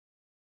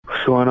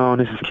What's going on?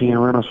 This is Ken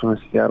Reynolds from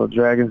the Seattle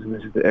Dragons, and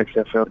this is the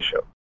XFL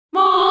Show.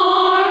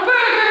 More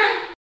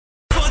burger!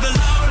 For the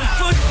love of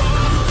football.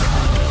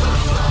 For the love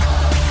of football.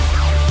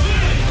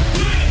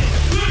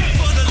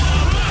 For the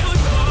love of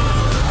football. For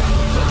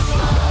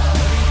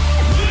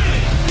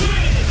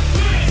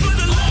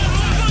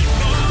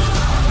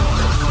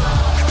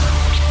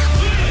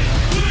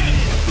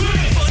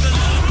the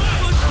love of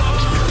football.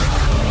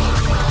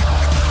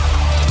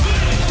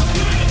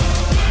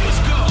 Let's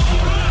go.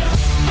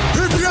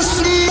 If you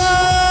smell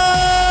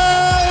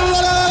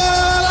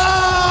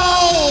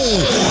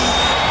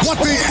what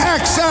the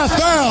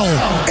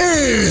XFL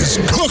is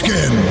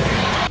cooking.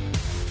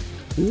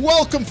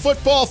 Welcome,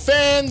 football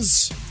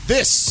fans.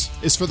 This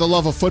is For the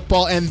Love of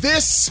Football, and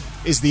this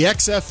is the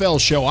XFL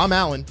Show. I'm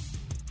Alan.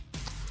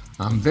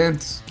 I'm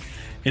Vince.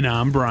 And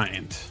I'm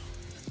Bryant.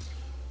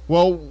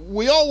 Well,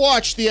 we all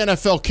watched the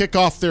NFL kick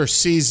off their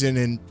season,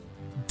 and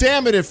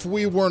damn it if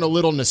we weren't a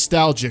little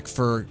nostalgic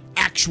for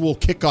actual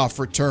kickoff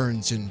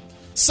returns and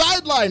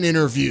sideline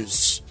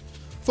interviews.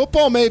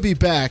 Football may be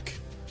back,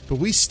 but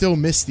we still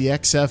miss the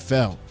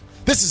XFL.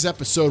 This is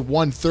episode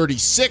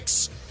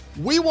 136.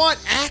 We want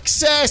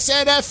access,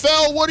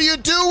 NFL. What are you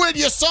doing?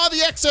 You saw the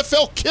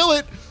XFL kill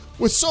it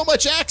with so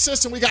much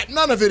access, and we got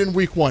none of it in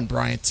week one,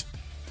 Bryant.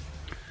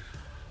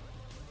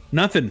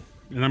 Nothing.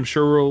 And I'm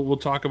sure we'll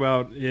talk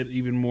about it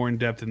even more in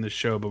depth in the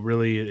show, but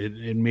really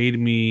it made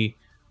me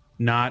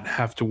not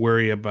have to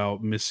worry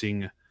about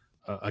missing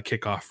a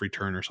kickoff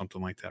return or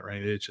something like that,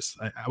 right? It's just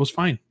I was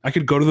fine. I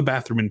could go to the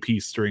bathroom in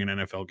peace during an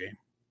NFL game.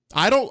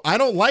 I don't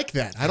like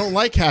that. I don't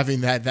like having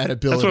that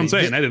ability. That's what I'm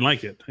saying. I didn't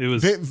like it. It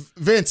was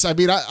Vince. I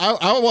mean,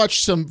 I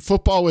watched some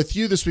football with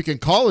you this week in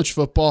college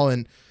football,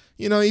 and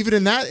even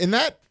in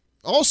that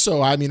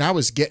also, I mean, I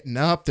was getting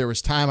up. There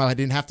was time I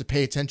didn't have to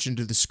pay attention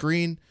to the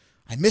screen.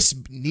 I miss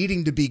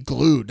needing to be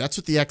glued. That's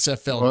what the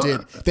XFL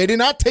did. They did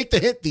not take the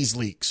hit, these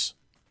leagues.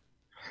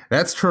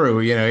 That's true.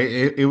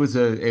 It was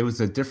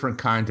a different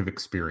kind of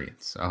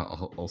experience.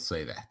 I'll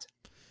say that.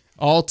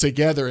 All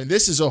together, and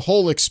this is a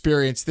whole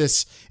experience.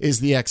 This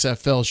is the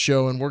XFL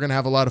Show, and we're going to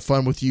have a lot of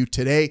fun with you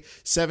today.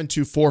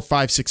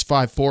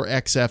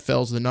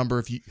 724-5654-XFL is the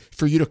number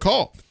for you to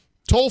call.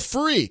 Toll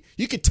free.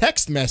 You can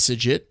text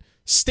message it.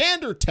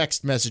 Standard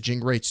text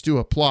messaging rates do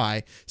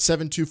apply.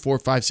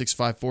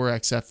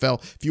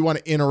 724-5654-XFL. If you want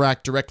to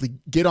interact directly,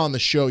 get on the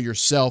show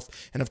yourself.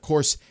 And, of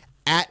course,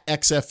 at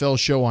XFL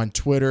Show on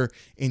Twitter,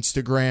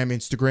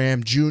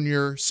 Instagram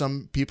Junior.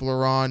 Some people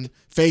are on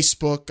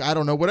Facebook. I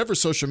don't know, whatever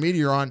social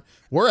media you're on,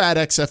 we're at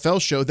XFL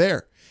Show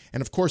there.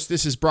 And, of course,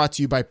 this is brought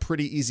to you by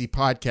Pretty Easy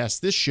Podcasts.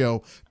 This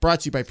show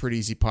brought to you by Pretty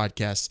Easy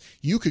Podcasts.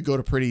 You could go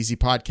to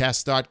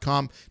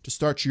prettyeasypodcast.com to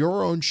start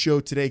your own show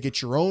today,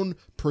 get your own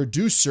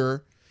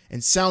producer,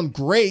 and sound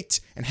great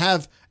and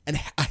have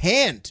a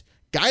hand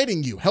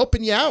guiding you,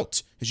 helping you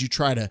out as you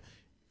try to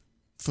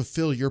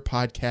fulfill your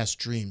podcast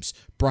dreams.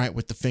 Bryant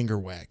with the finger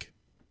wag.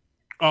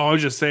 Oh, I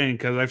was just saying,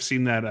 because I've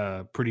seen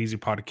that Pretty Easy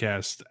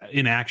podcast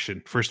in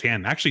action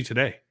firsthand, actually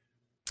today.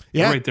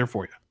 Yeah. They're right there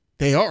for you.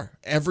 They are.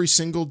 Every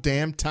single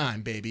damn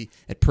time, baby,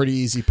 at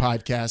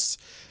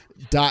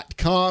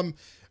prettyeasypodcasts.com.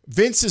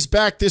 Vince is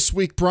back this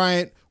week,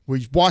 Bryant.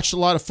 We watched a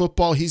lot of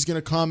football. He's going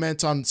to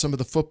comment on some of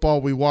the football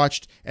we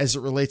watched as it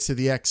relates to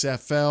the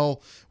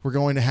XFL. We're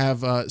going to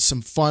have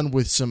some fun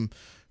with some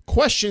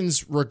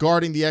questions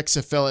regarding the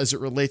XFL as it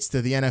relates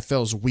to the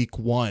NFL's week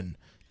one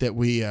that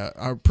we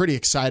are pretty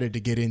excited to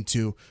get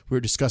into. We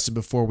were discussing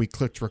before we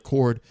clicked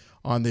record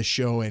on this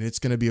show, and it's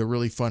going to be a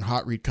really fun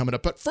hot read coming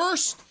up. But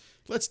first,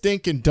 let's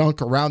dink and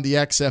dunk around the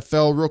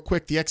XFL real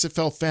quick. The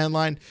XFL fan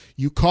line,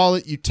 you call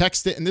it, you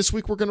text it, and this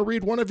week we're going to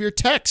read one of your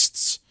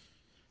texts.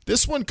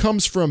 This one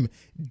comes from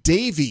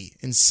Davey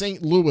in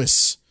St.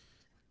 Louis.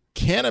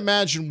 Can't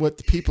imagine what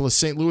the people of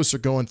St. Louis are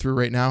going through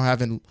right now,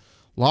 having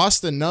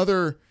lost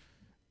another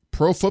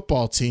pro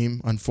football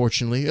team,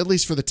 unfortunately, at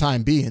least for the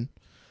time being.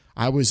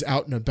 I was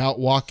out and about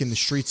walking the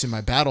streets in my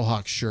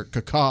Battlehawks shirt,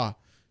 caca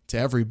to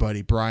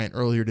everybody, Bryant,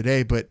 earlier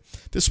today. But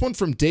this one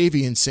from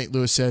Davey in St.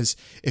 Louis says,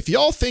 if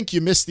y'all think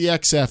you missed the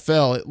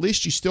XFL, at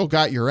least you still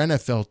got your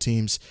NFL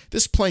teams.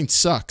 This plane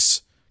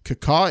sucks.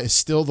 Caca is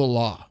still the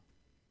law.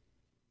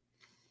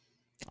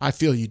 I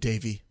feel you,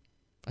 Davey.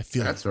 I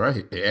feel that's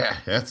right. Yeah,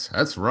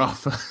 that's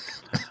rough.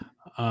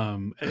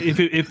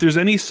 If there's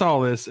any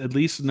solace, at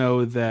least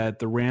know that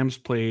the Rams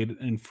played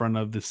in front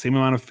of the same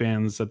amount of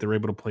fans that they were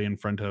able to play in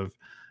front of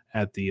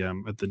at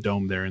the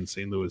Dome there in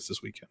St. Louis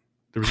this weekend.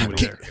 There was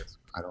nobody there.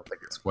 I don't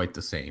think it's quite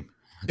the same.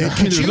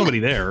 There's nobody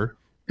there.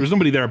 There's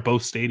nobody there at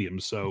both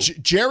stadiums. So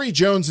Jerry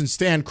Jones and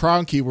Stan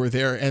Kroenke were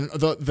there, and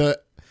the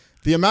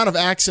amount of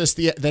access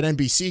that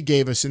NBC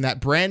gave us in that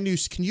brand new.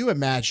 Can you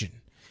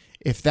imagine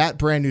if that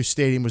brand new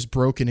stadium was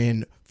broken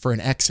in for an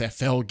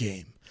XFL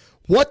game?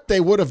 What they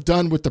would have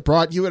done with the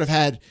broad, you would have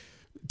had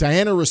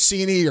Diana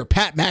Rossini or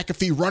Pat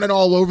McAfee running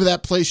all over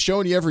that place,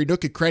 showing you every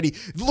nook and cranny.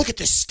 Look at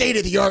the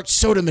state-of-the-art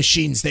soda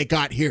machines they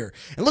got here,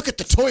 and look at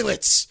the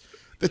toilets.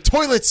 The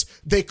toilets,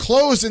 they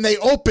close and they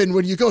open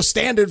when you go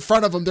stand in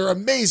front of them. They're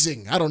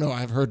amazing. I don't know.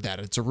 I've heard that.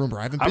 It's a rumor.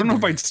 I don't know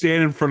if I'd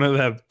stand in front of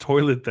that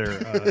toilet there.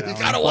 You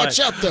got to watch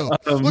out, though.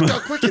 Look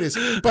how quick it is.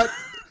 But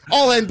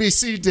all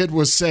NBC did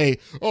was say,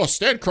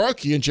 Stan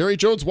Kroenke and Jerry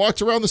Jones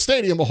walked around the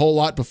stadium a whole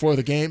lot before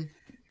the game.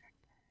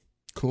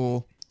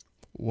 Cool.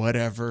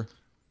 Whatever.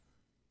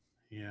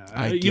 Yeah.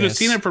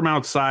 Seeing it from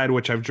outside,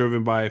 which I've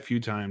driven by a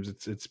few times,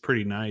 it's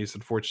pretty nice.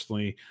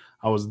 Unfortunately,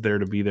 I wasn't there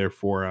to be there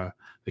for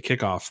the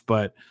kickoff,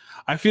 but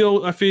I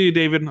feel you,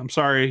 David. I'm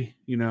sorry,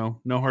 no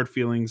hard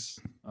feelings,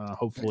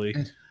 hopefully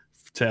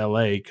to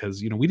LA,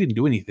 because we didn't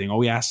do anything. All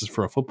we asked is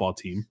for a football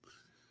team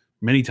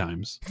many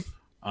times.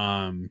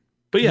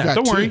 But yeah,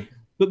 don't worry.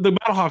 The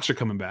Battlehawks are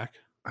coming back.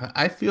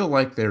 I feel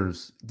like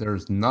there's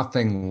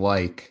nothing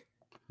like,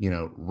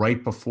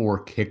 right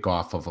before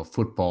kickoff of a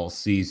football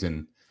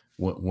season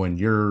when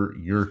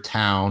your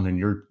town and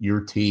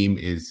your team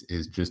is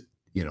just,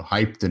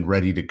 hyped and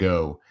ready to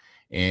go.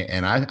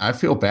 And I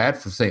feel bad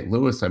for St.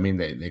 Louis. I mean,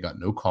 they got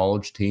no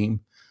college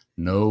team,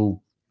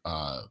 no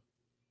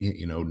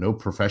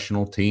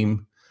professional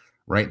team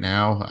right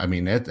now. I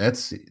mean, they're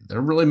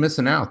really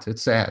missing out.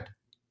 It's sad.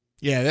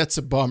 Yeah, that's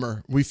a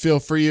bummer. We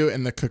feel for you.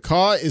 And the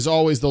caca is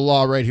always the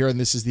law right here. And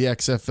this is the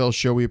XFL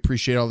show. We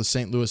appreciate all the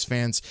St. Louis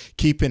fans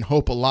keeping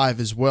hope alive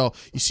as well.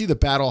 You see the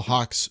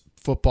Battlehawks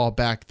football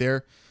back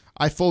there.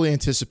 I fully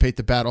anticipate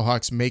the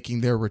Battlehawks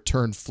making their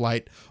return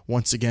flight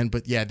once again.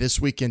 But yeah, this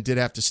weekend did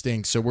have to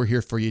sting. So we're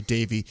here for you,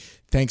 Davey.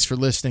 Thanks for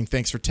listening.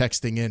 Thanks for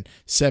texting in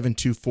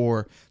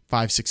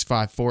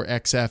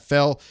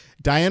 724-5654-XFL.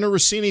 Diana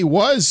Rossini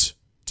was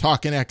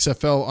talking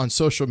XFL on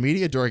social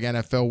media during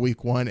NFL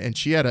Week 1, and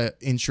she had an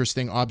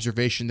interesting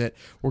observation that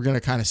we're going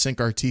to kind of sink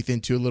our teeth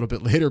into a little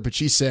bit later. But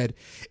she said,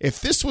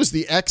 if this was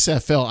the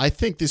XFL, I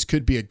think this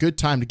could be a good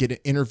time to get an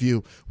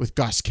interview with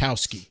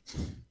Gostkowski,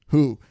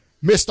 who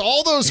missed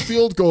all those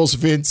field goals,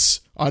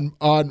 Vince, on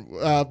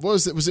what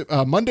was it? Was it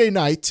Monday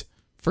night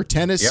for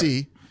Tennessee?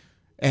 Yep.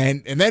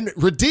 And then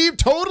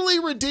totally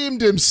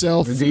redeemed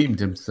himself.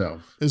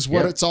 Is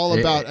what it's all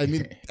about. I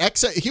mean,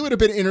 he would have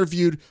been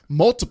interviewed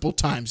multiple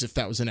times if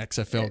that was an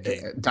XFL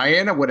game.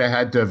 Diana would have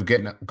had to have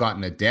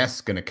gotten a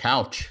desk and a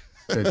couch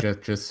to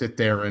just sit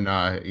there and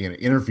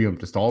interview him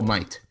just all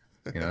night.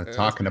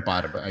 Talking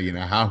about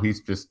how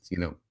he's just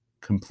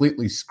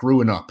completely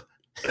screwing up.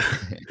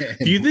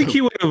 Do you think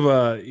he would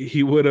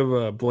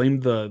have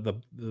blamed the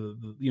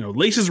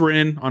laces were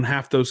in on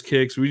half those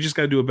kicks? We just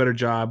got to do a better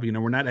job.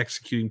 We're not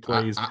executing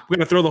plays. We're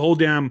gonna throw the whole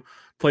damn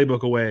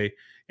playbook away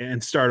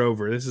and start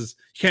over. You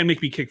can't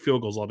make me kick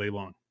field goals all day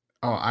long.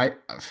 Oh, I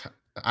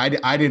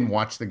didn't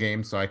watch the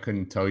game, so I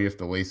couldn't tell you if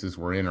the laces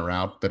were in or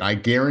out. But I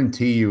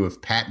guarantee you,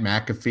 if Pat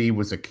McAfee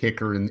was a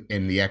kicker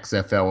in the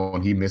XFL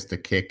and he missed a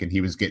kick and he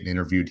was getting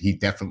interviewed, he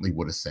definitely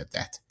would have said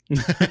that.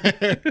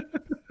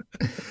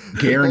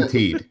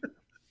 Guaranteed.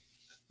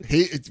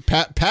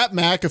 Pat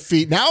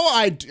McAfee.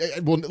 Now at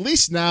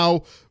least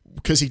now,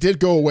 because he did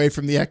go away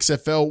from the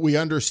XFL, we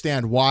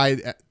understand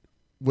why.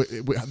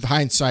 With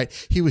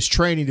hindsight, he was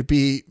training to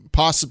be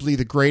possibly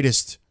the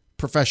greatest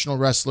professional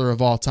wrestler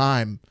of all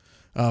time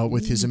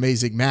with his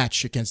amazing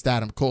match against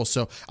Adam Cole.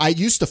 So I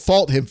used to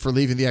fault him for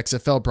leaving the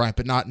XFL, Brian,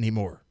 but not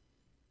anymore.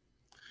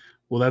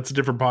 Well, that's a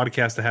different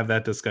podcast to have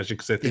that discussion,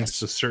 because I think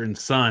it's a certain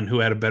son who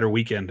had a better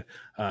weekend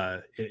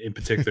in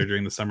particular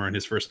during the summer in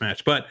his first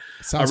match. But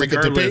sounds like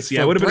a debate for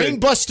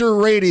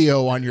Brainbuster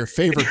Radio on your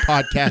favorite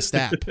podcast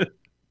app.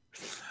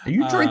 Are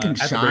you drinking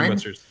Shine?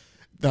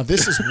 Now,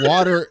 this is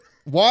water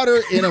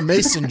in a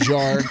mason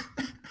jar.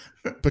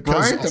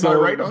 Because Brian, am I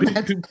right on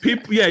that?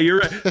 People, yeah, you're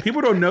right.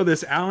 People don't know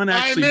this. Alan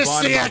actually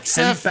bought about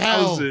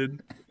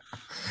 10,000.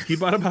 He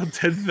bought about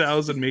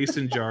 10,000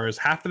 mason jars.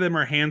 Half of them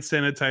are hand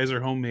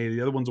sanitizer homemade.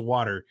 The other one's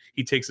water.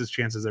 He takes his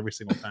chances every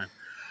single time.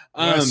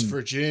 West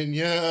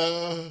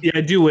Virginia. Yeah,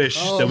 I do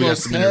wish that we had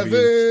some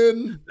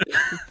interviews.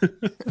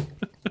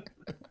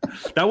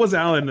 That was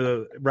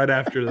Alan right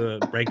after the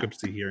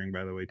bankruptcy hearing,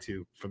 by the way,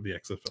 too, from the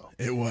XFL.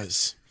 It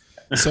was.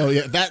 So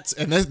yeah,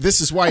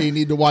 this is why you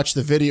need to watch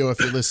the video if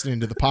you're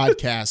listening to the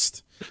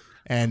podcast.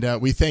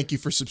 And we thank you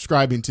for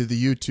subscribing to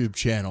the YouTube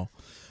channel.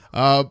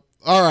 All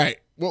right.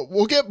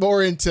 We'll get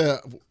more into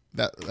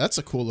that. That's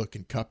a cool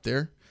looking cup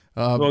there.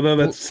 Well, no,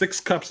 that's 6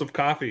 cups of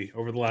coffee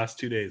over the last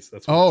 2 days.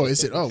 That's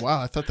is it? Oh, wow.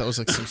 I thought that was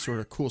like some sort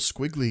of cool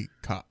squiggly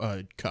cup.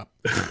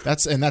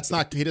 That's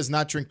not. He does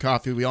not drink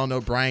coffee. We all know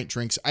Bryant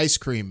drinks ice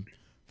cream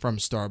from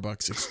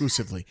Starbucks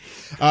exclusively.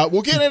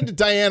 We'll get into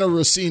Diana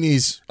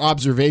Rossini's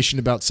observation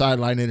about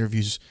sideline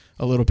interviews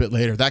a little bit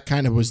later. That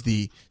kind of was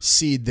the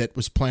seed that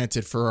was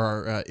planted for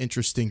our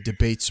interesting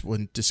debates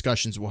when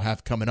discussions we'll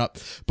have coming up.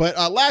 But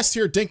last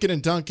here, Dinkin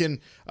and Duncan,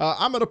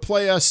 I'm going to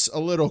play us a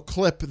little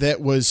clip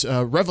that was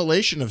a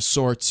revelation of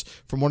sorts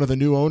from one of the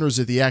new owners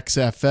of the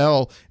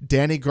XFL,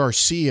 Danny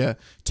Garcia,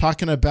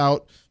 talking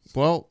about,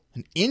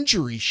 an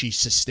injury she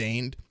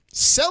sustained,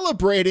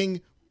 celebrating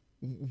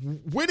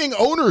winning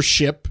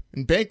ownership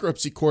in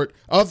bankruptcy court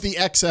of the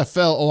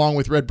XFL along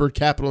with Redbird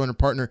Capital and her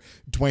partner,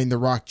 Dwayne "The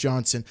Rock"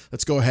 Johnson.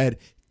 Let's go ahead,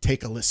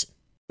 take a listen.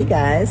 Hey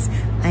guys,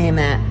 I am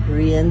at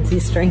Rienzi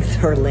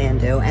Strength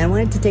Orlando, and I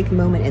wanted to take a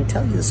moment and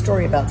tell you the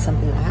story about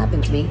something that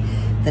happened to me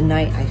the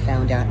night I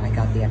found out I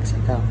got the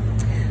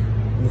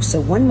XFL. So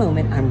one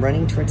moment I'm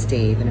running towards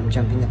Dave and I'm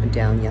jumping up and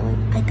down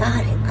yelling, I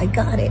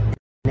got it.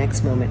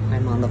 Next moment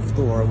I'm on the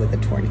floor with a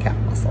torn calf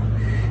muscle.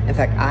 In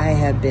fact, I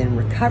have been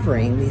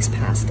recovering these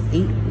past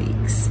 8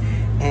 weeks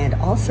and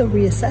also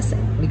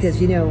reassessing because,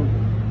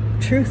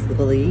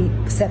 truthfully,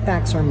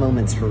 setbacks are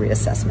moments for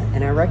reassessment.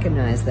 And I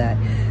recognize that,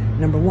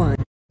 number one,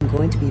 I'm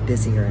going to be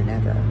busier than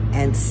ever.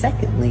 And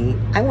secondly,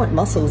 I want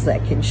muscles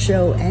that can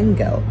show and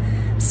go.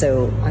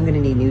 So I'm going to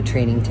need new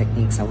training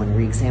techniques. I want to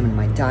re-examine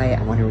my diet.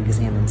 I want to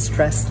re-examine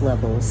stress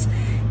levels.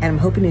 And I'm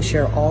hoping to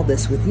share all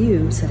this with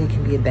you so that it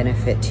can be a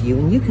benefit to you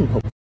and you can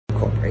hopefully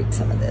incorporate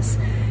some of this.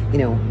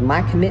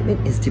 My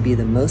commitment is to be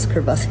the most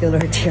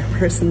curvascular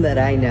chairperson that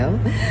I know,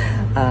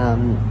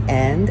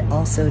 and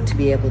also to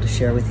be able to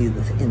share with you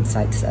the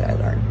insights that I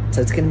learned.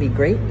 So it's going to be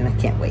great, and I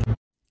can't wait.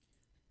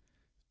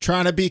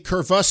 Trying to be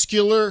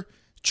curvascular,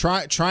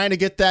 trying to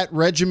get that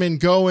regimen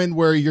going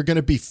where you're going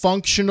to be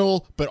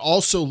functional but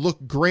also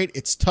look great.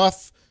 It's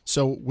tough.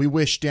 So we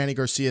wish Danny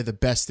Garcia the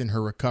best in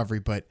her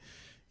recovery. But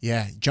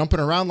yeah, jumping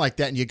around like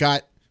that and you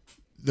got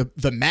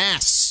the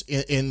mass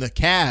in the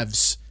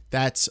calves,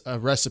 that's a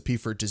recipe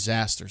for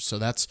disaster. So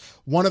that's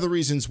one of the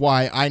reasons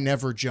why I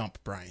never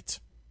jump, Bryant.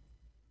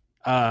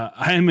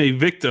 I am a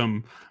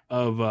victim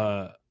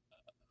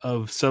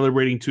of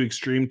celebrating too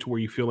extreme to where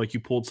you feel like you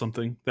pulled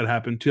something that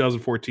happened.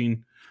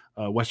 2014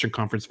 Western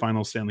Conference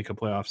Finals, Stanley Cup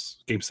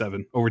playoffs, Game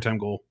 7, overtime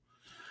goal.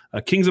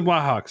 Kings and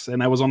Blackhawks,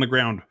 and I was on the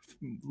ground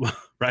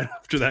right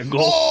after that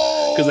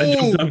goal because I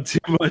jumped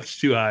up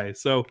too high.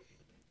 So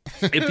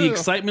if the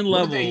excitement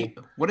level...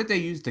 What did they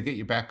use to get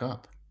you back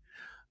up?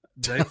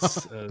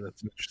 That's an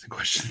interesting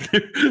question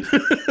there.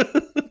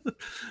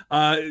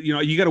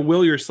 You got to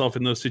will yourself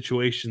in those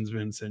situations,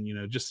 Vince,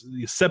 and just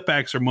the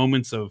setbacks are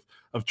moments of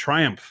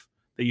triumph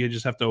that you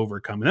just have to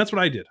overcome. And that's what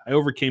I did. I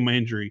overcame my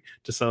injury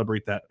to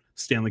celebrate that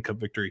Stanley Cup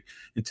victory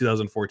in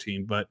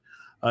 2014. But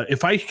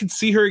if I could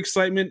see her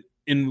excitement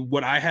in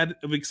what I had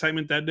of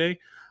excitement that day,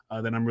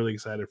 then I'm really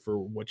excited for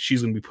what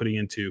she's going to be putting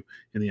into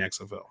in the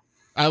XFL.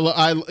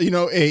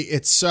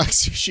 It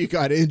sucks she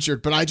got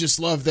injured, but I just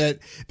love that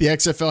the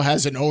XFL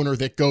has an owner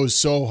that goes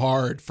so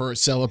hard for a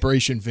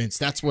celebration, Vince.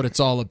 That's what it's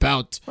all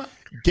about.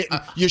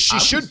 She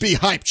should be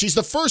hyped. She's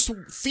the first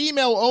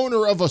female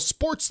owner of a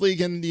sports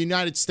league in the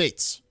United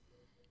States.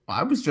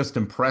 I was just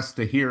impressed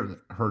to hear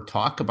her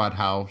talk about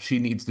how she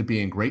needs to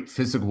be in great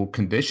physical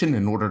condition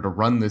in order to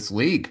run this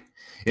league.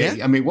 Yeah.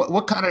 I mean,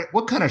 what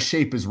kind of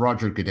shape is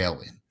Roger Goodell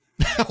in?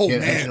 Oh,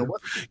 man.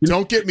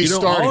 Don't get me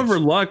started. Oliver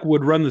Luck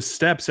would run the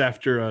steps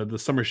after the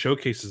summer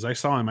showcases. I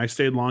saw him. I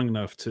stayed long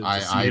enough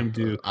to see him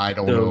do. I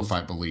don't know if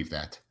I believe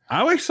that.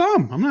 I saw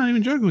him. I'm not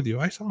even joking with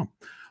you. I saw him.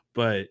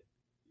 But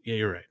yeah,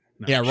 you're right.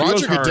 No, yeah,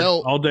 Roger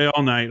Goodell all day,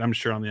 all night, I'm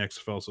sure, on the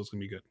XFL, so it's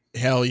going to be good.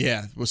 Hell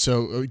yeah.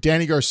 So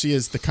Danny Garcia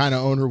is the kind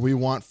of owner we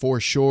want for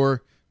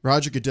sure.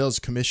 Roger Goodell's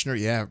commissioner.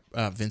 Yeah,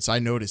 Vince, I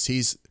noticed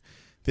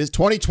this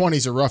 2020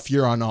 is a rough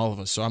year on all of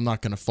us, so I'm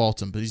not going to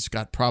fault him, but he's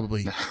got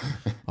probably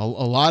a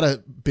lot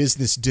of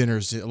business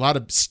dinners, a lot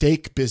of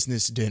steak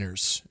business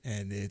dinners,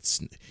 and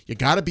you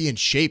got to be in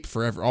shape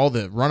forever. All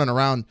the running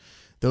around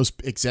those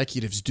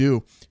executives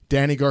do.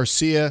 Danny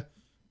Garcia,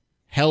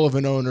 hell of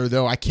an owner,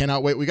 though. I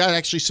cannot wait. We got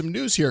actually some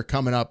news here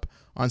coming up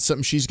on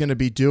something she's going to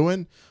be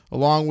doing,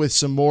 along with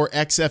some more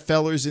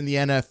XFLers in the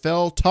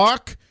NFL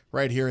talk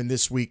right here in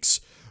this week's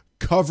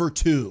Cover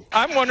 2.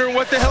 I'm wondering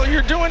what the hell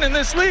you're doing in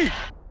this league.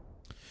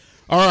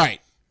 All right.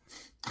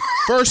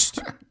 First,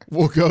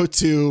 we'll go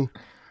to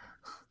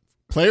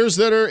players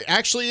that are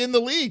actually in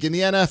the league in the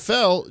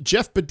NFL.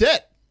 Jeff Badet,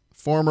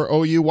 former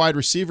OU wide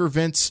receiver,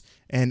 Vince,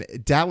 and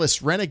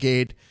Dallas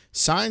Renegade,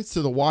 signs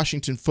to the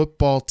Washington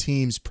football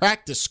team's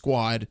practice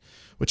squad,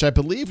 which I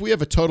believe we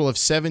have a total of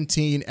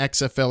 17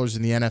 XFLers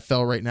in the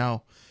NFL right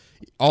now.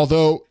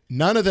 Although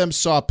none of them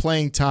saw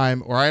playing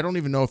time, or I don't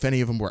even know if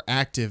any of them were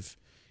active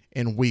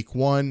in week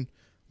 1.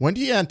 When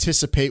do you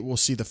anticipate we'll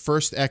see the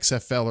first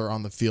XFLer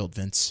on the field,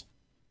 Vince?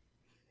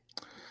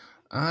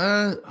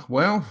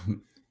 Well,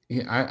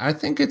 I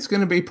think it's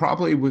going to be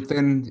probably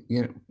within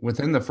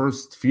the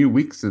first few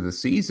weeks of the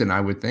season. I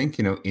would think,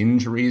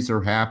 injuries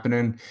are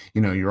happening.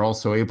 You're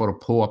also able to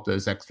pull up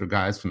those extra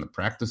guys from the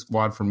practice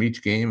squad from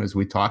each game, as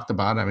we talked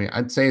about. I mean,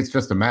 I'd say it's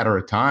just a matter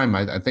of time.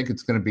 I think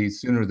it's going to be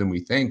sooner than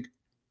we think.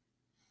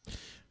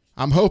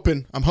 I'm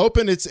hoping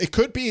it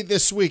could be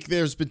this week.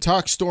 There's been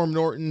talk Storm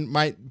Norton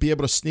might be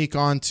able to sneak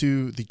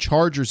onto the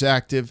Chargers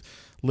active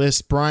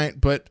list,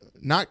 Bryant, but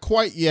not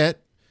quite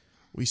yet.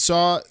 We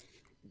saw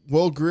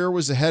Will Grier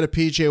was ahead of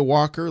P.J.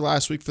 Walker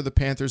last week for the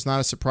Panthers. Not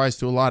a surprise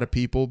to a lot of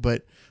people,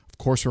 but of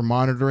course we're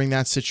monitoring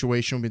that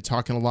situation. We've been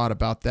talking a lot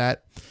about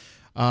that.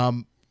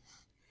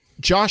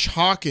 Josh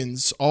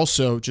Hawkins,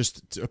 also,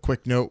 just a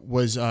quick note,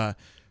 was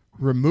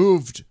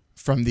removed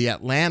from the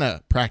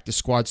Atlanta practice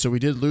squad. So we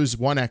did lose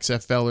one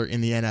XFLer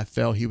in the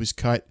NFL. He was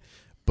cut,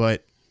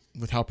 but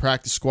with how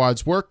practice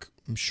squads work,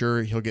 I'm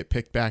sure he'll get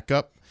picked back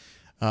up.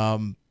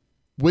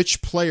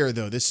 Which player,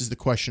 though, this is the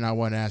question I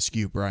want to ask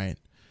you, Brian.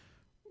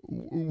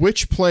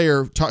 Which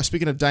player,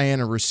 speaking of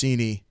Diana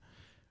Rossini,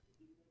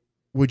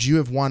 would you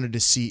have wanted to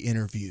see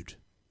interviewed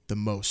the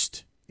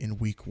most in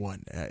week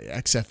 1,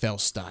 XFL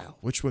style?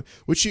 Which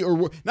you,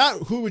 or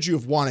not who would you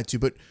have wanted to,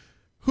 but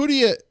who do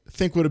you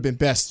think would have been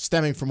best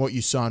stemming from what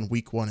you saw in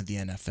week 1 of the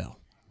NFL?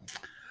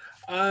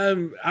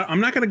 I'm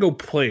not going to go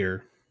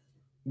player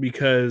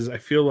because I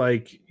feel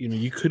like,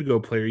 you could go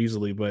player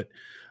easily, but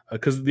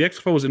because the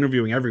XFL was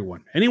interviewing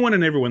anyone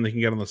and everyone they can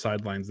get on the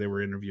sidelines, they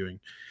were interviewing.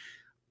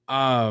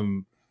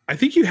 I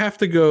think you have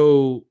to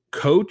go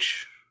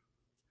coach,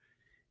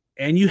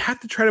 and you have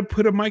to try to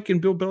put a mic in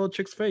Bill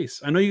Belichick's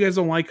face. I know you guys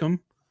don't like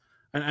him.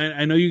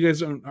 I know you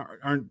guys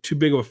aren't too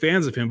big of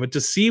fans of him, but to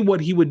see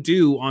what he would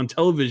do on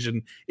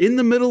television in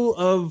the middle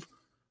of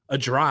a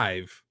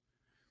drive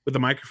with a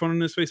microphone in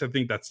his face, I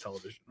think that's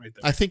television right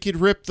there. I think he'd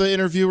rip the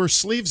interviewer's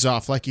sleeves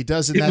off like he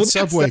does in that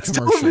Subway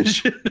commercial.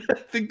 Television. I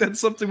think that's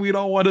something we'd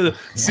all want to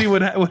see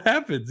what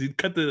happens. He'd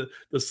cut the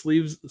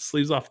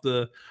sleeves off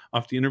the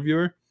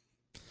interviewer.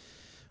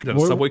 Is that a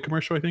Subway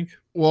commercial, I think?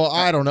 Well,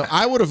 I don't know.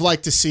 I would have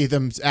liked to see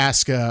them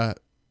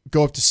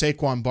go up to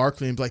Saquon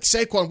Barkley and be like,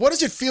 Saquon, what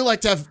does it feel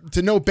like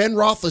to know Ben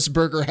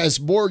Roethlisberger has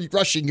more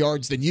rushing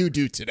yards than you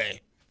do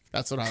today?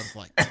 That's what I would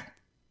like.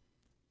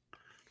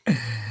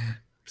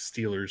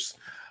 Steelers.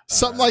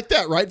 Something like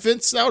that, right,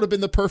 Vince? That would have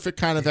been the perfect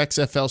kind of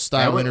XFL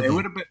style interview. It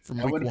would have been, from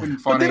it week would have 1. been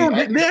funny.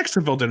 But the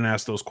XFL didn't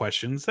ask those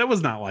questions. That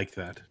was not like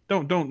that.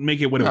 Don't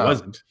make it what it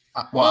wasn't.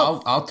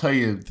 I'll tell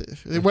you.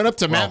 They went up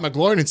to Matt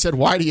McGloin and said,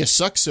 "Why do you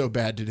suck so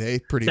bad today?"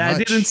 Pretty much.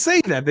 They didn't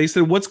say that. They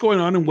said, "What's going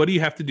on and what do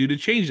you have to do to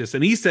change this?"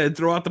 And he said,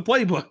 "Throw out the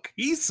playbook."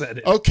 He said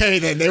it. Okay,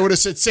 then they would have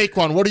said,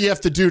 "Saquon, what do you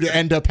have to do to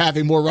end up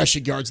having more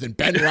rushing yards than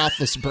Ben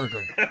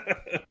Roethlisberger?"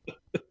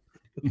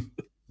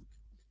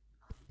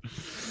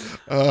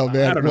 Oh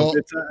man, I don't know.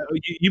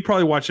 You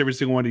probably watch every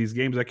single one of these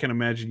games. I can't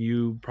imagine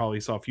you probably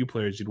saw a few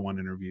players you'd want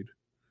interviewed.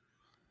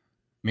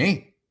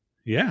 Me?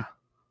 Yeah.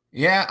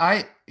 Yeah,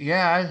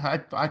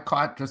 I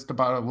caught just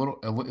about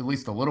at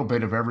least a little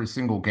bit of every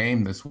single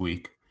game this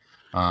week.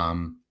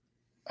 In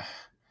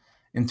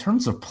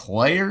terms of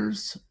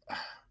players,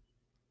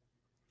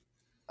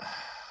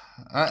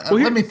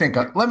 let me think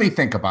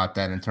about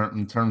that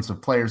in terms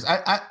of players.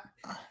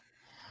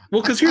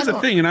 Well, because here's the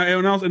thing, and I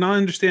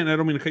understand. I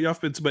don't mean to cut you off,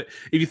 but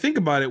if you think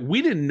about it,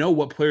 we didn't know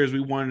what players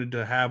we wanted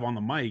to have on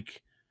the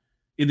mic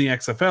in the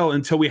XFL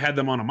until we had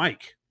them on a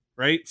mic,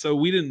 right? So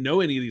we didn't know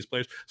any of these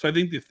players. So I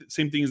think the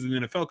same thing is in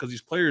the NFL because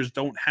these players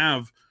don't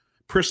have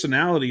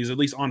personalities, at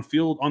least on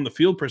the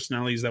field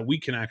personalities that we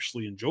can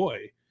actually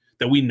enjoy,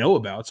 that we know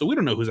about. So we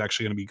don't know who's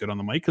actually going to be good on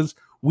the mic because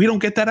we don't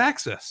get that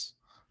access.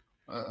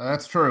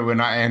 That's true,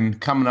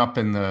 and coming up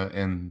in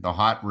the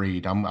hot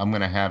read, I'm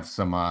going to have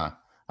some.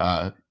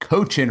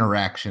 Coach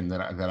interaction that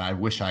I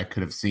wish I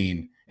could have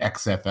seen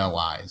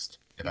XFLized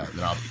that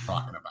I'll be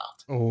talking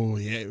about. Oh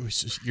yeah,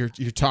 you're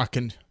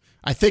talking.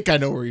 I think I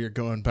know where you're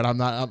going, but I'm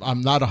not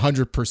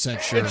 100%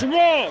 sure. It's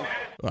wrong.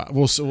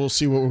 We'll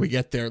see what we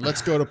get there.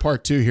 Let's go to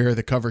part 2 here,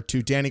 the cover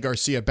 2. Dany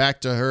Garcia,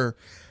 back to her.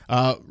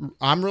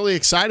 I'm really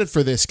excited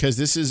for this because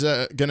this is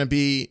going to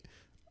be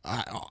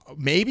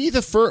maybe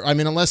the first. I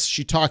mean, unless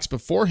she talks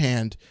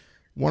beforehand,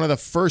 one of the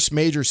first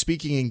major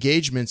speaking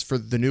engagements for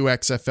the new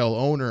XFL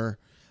owner.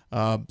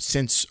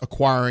 Since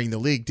acquiring the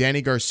league.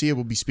 Dany Garcia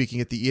will be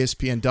speaking at the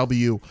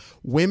ESPNW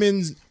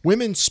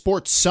Women's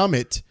Sports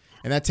Summit,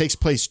 and that takes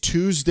place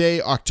Tuesday,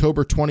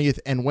 October 20th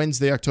and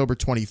Wednesday, October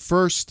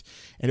 21st,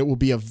 and it will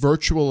be a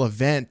virtual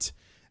event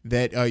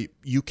that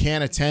you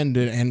can attend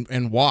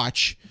and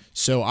watch.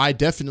 So I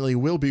definitely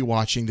will be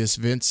watching this,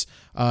 Vince.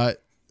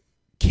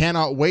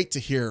 Cannot wait to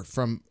hear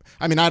from.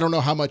 I mean, I don't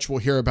know how much we'll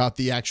hear about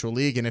the actual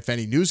league and if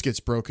any news gets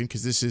broken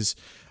because this is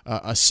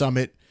a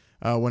summit.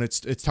 When it's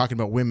talking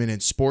about women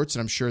in sports,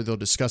 and I'm sure they'll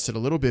discuss it a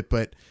little bit,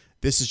 but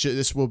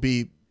this will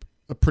be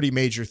a pretty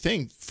major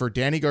thing for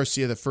Dany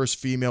Garcia, the first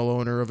female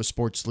owner of a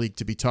sports league,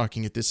 to be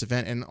talking at this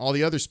event, and all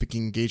the other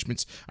speaking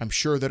engagements I'm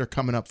sure that are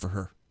coming up for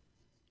her.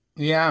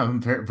 Yeah, I'm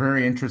very,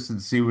 very interested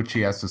to see what she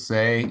has to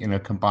say.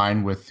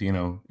 Combined with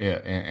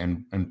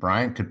and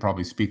Bryant could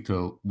probably speak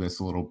to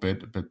this a little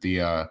bit, but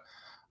the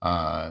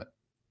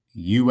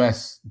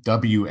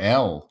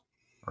USWL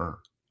or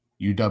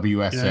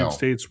UWSL, United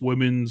States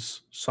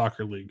Women's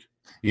Soccer League.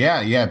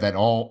 Yeah, that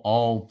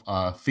all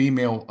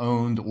female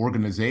owned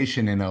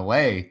organization in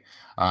LA.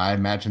 I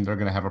imagine they're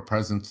going to have a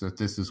presence at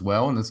this as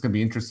well, and it's going to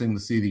be interesting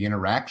to see the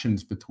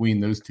interactions between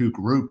those two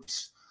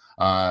groups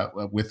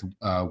with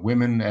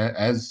women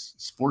as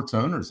sports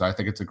owners. I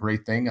think it's a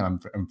great thing. I'm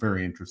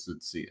very interested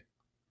to see it.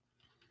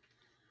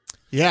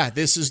 Yeah,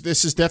 this is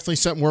definitely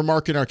something we're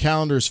marking our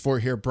calendars for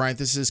here, Brian.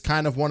 This is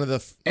kind of one of the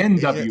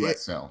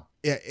NWSL.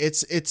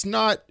 It's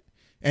not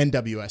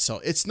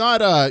NWSL. It's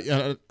not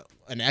an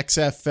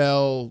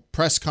XFL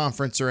press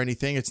conference or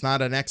anything. It's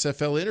not an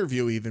XFL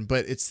interview even,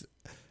 but it's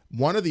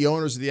one of the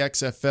owners of the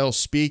XFL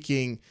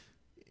speaking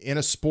in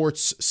a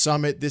sports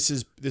summit. This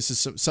is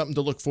something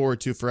to look forward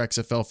to for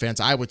XFL fans.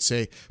 I would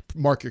say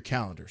mark your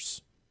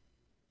calendars.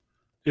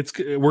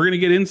 we're going to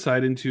get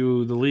insight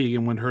into the league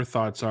and what her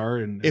thoughts are,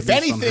 and if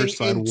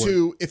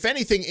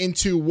anything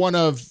into one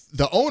of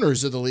the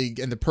owners of the league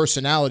and the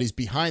personalities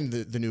behind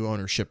the new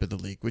ownership of the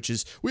league, which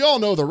is, we all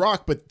know The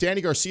Rock, but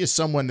Danny Garcia is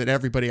someone that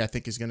everybody I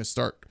think is going to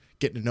start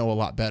getting to know a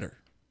lot better.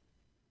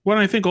 Well,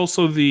 I think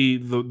also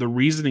the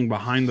reasoning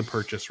behind the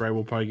purchase, right?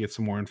 We'll probably get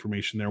some more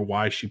information there,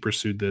 why she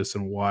pursued this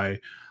and why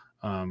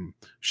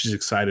she's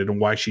excited and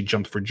why she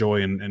jumped for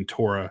joy and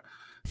tore a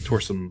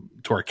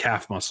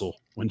calf muscle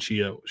when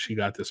she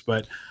got this.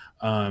 But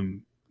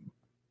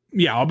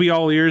yeah, I'll be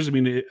all ears. I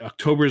mean,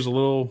 October is a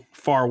little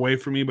far away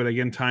for me, but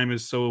again, time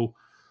is so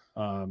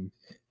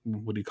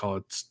what do you call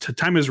it?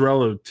 Time is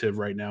relative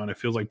right now, and it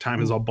feels like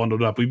time is all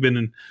bundled up. We've been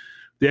in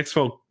the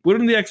XFL. When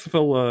did the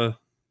XFL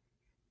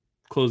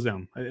close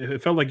down? It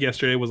felt like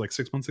yesterday was like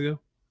 6 months ago.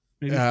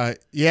 Maybe?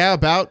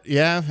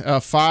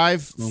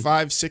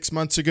 5-6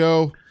 months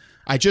ago.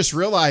 I just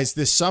realized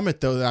this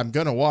summit though that I'm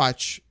gonna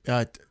watch.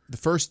 The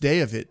first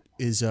day of it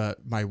is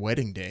my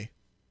wedding day,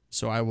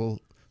 so I will.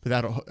 But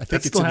I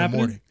think it's in the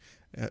morning.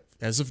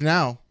 As of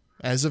now,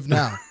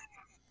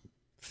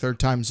 third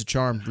time's a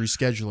charm.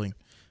 Rescheduling,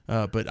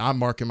 but I'm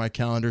marking my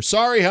calendar.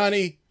 Sorry,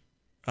 honey.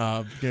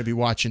 Going to be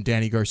watching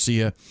Danny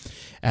Garcia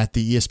at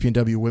the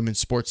ESPNW Women's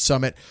Sports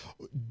Summit.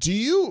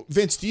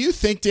 Vince, do you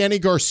think Danny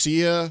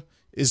Garcia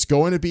is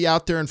going to be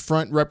out there in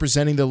front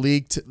representing the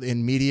league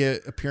in media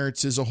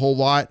appearances a whole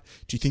lot?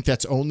 Do you think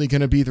that's only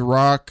going to be The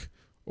Rock,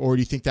 or do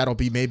you think that'll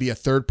be maybe a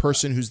third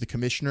person who's the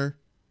commissioner?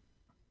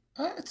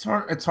 It's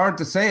hard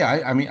to say.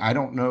 I mean, I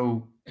don't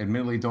know.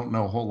 Admittedly, don't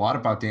know a whole lot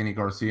about Danny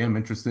Garcia. I'm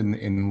interested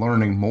in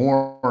learning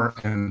more,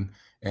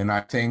 and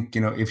I think,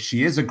 if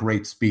she is a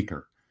great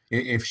speaker,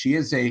 if she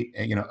is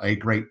a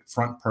great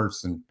front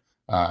person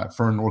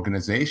for an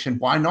organization,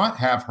 why not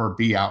have her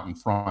be out in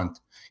front,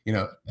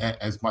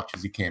 as much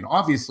as you can?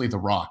 Obviously, The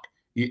Rock,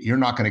 you're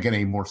not going to get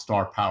any more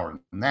star power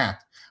than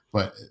that,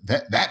 but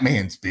that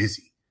man's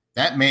busy.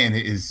 That man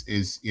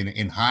is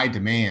in high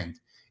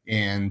demand,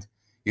 and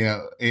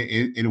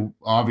it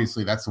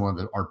obviously that's one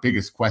of our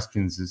biggest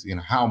questions is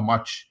how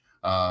much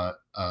of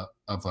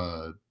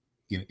a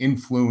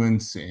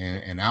influence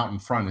and out in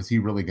front is he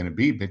really going to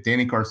be? But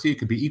Danny Garcia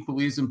could be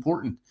equally as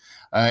important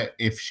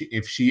if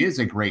she is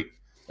a great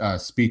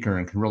speaker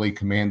and can really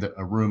command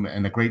a room,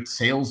 and a great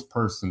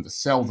salesperson to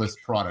sell this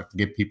product to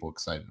get people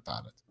excited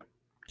about it.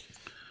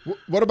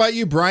 What about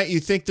you, Bryant? You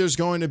think there's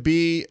going to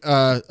be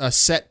a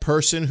set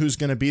person who's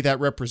going to be that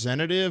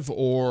representative,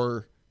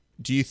 or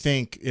do you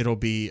think it'll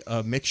be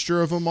a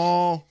mixture of them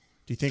all?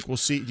 Do you think we'll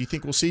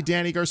see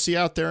Danny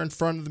Garcia out there in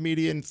front of the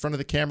media, in front of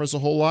the cameras a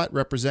whole lot,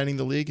 representing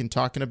the league and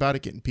talking about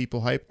it, getting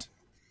people hyped?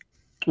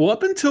 Well,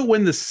 up until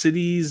when the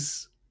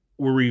cities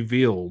were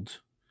revealed,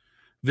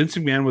 Vince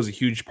McMahon was a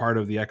huge part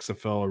of the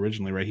XFL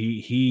originally, right?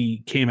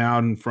 He came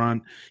out in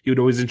front. He would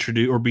always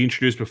be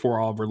introduced before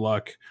Oliver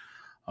Luck.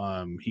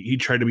 He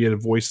tried to be a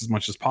voice as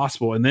much as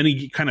possible, and then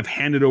he kind of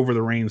handed over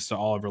the reins to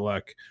Oliver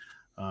Luck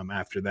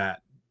after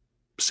that.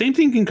 Same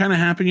thing can kind of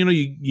happen.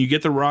 You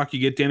get The Rock, you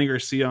get Danny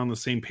Garcia on the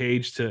same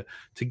page to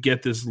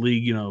get this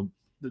league,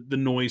 the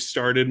noise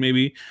started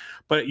maybe.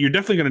 But you're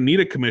definitely going to need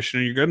a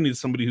commissioner. You're going to need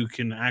somebody who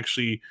can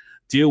actually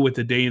deal with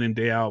the day in and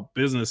day out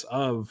business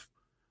of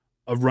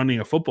running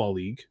a football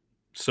league.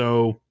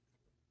 So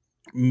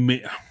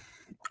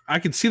I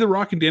could see The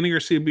Rock and Danny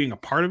Garcia being a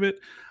part of it.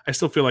 I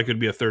still feel like it'd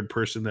be a third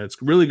person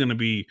that's really going to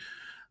be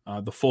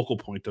the focal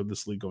point of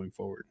this league going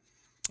forward.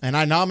 And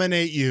I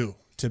nominate you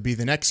to be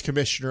the next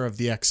commissioner of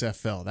the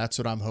XFL. That's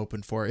what I'm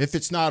hoping for. If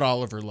it's not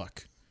Oliver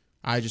Luck,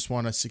 I just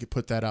want us to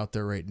put that out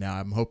there right now.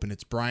 I'm hoping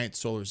it's Bryant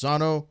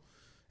Solorzano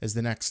as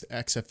the next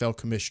XFL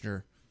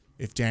commissioner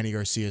if Danny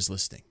Garcia is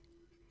listening.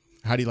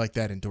 How do you like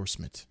that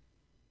endorsement?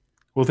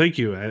 Well, thank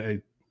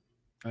you.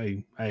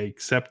 I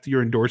accept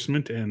your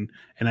endorsement and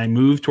I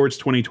move towards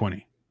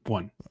 2020.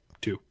 1,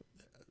 2.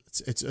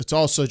 It's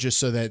also just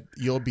so that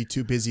you'll be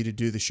too busy to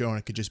do the show and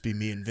it could just be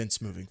me and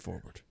Vince moving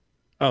forward.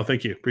 Oh,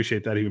 thank you.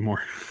 Appreciate that even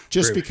more.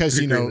 Just because,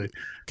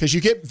 because you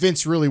get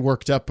Vince really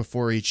worked up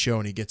before each show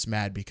and he gets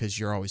mad because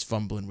you're always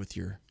fumbling with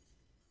your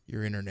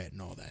internet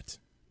and all that.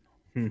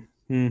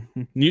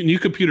 New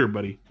computer,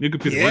 buddy. New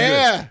computer.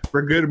 Yeah.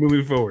 We're good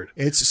moving forward.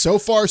 It's so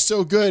far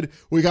so good.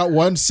 We got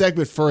one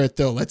segment for it,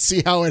 though. Let's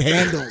see how it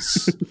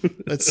handles.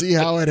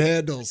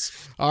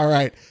 All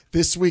right.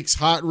 This week's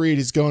Hot Read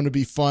is going to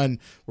be fun.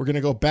 We're going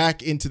to go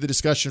back into the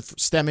discussion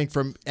stemming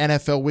from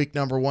NFL week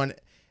number 1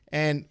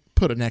 and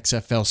put an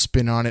XFL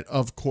spin on it,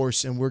 of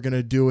course, and we're going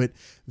to do it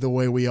the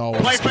way we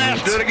always Play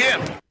fast, do it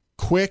again.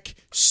 Quick,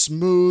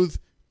 smooth,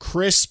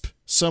 crisp,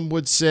 some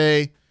would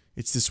say.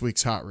 It's this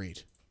week's Hot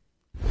Read.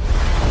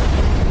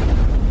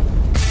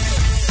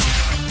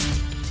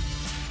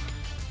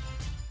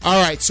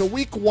 All right, so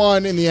week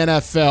 1 in the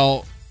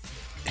NFL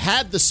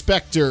had the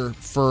specter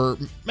for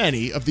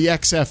many of the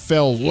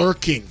XFL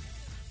lurking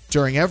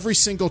during every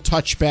single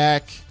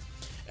touchback,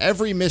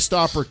 every missed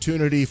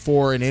opportunity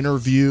for an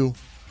interview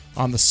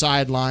on the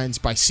sidelines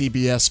by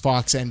CBS,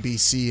 Fox,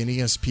 NBC, and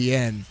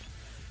ESPN.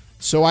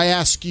 So I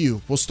ask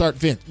you, we'll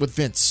start with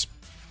Vince.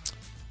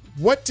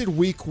 What did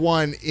week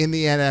 1 in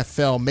the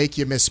NFL make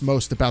you miss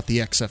most about the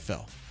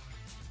XFL?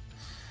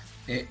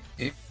 It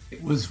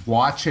was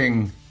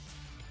watching,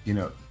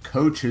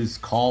 coaches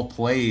call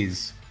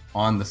plays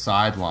on the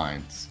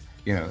sidelines,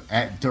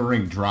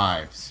 during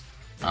drives.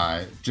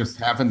 Just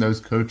having those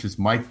coaches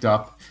mic'd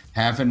up,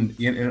 having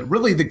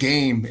really the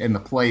game and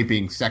the play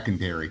being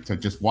secondary to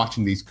just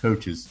watching these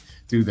coaches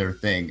do their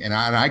thing. And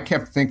I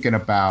kept thinking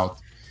about,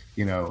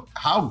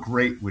 how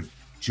great would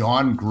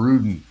John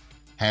Gruden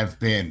have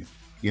been,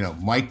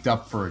 mic'd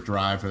up for a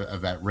drive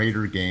of that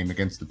Raider game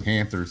against the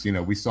Panthers.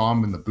 We saw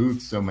him in the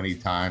booth so many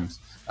times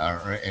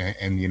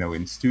and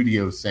in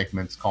studio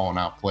segments calling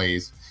out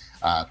plays.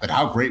 But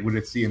how great would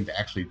it see him to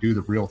actually do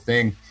the real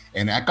thing?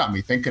 And that got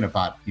me thinking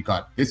about, you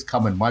got this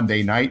coming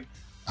Monday night,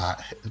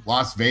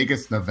 Las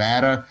Vegas,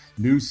 Nevada,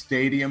 new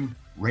stadium,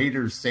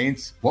 Raiders,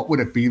 Saints. What would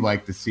it be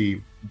like to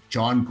see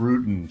John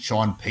Gruden and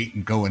Sean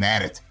Payton going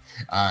at it,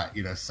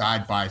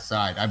 side by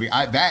side? I mean,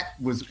 that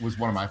was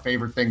one of my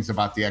favorite things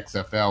about the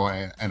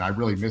XFL, and I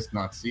really missed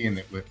not seeing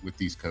it with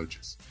these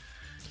coaches.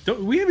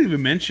 We haven't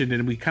even mentioned,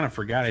 and we kind of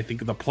forgot, I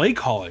think, the play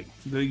calling.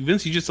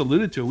 Vince, you just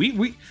alluded to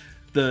it.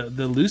 The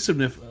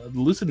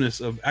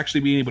elusiveness of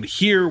actually being able to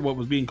hear what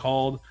was being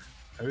called.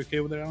 Are you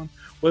okay with that, Alan?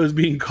 What was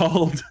being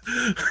called,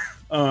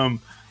 on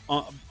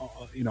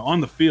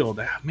the field.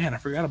 Man, I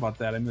forgot about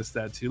that. I missed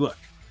that too. Look,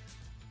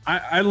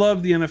 I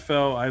love the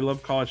NFL. I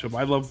love college football.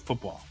 I love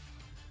football.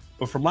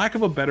 But for lack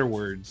of a better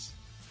words,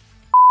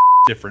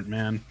 different,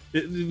 man.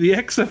 The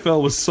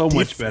XFL was so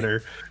much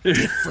better,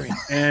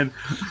 and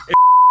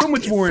so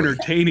much more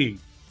entertaining.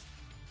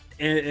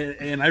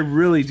 And I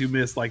really do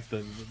miss like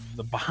the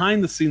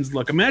behind the scenes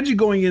look. Imagine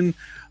going in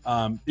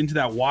into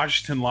that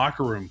Washington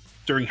locker room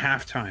during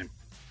halftime,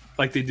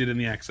 like they did in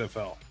the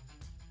XFL,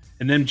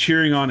 and them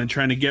cheering on and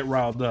trying to get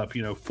riled up.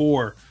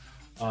 For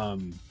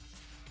I'm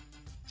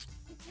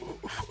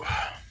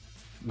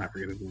not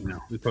forgetting it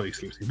now. It's probably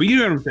escapes me, but you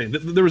know what I'm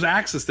saying. There was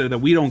access there that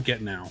we don't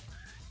get now,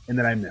 and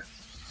that I miss.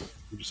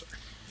 I'm just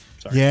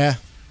sorry. Yeah,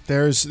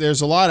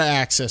 there's a lot of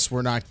access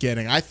we're not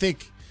getting. I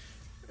think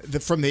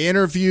from the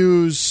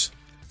interviews,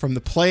 from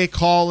the play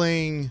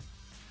calling,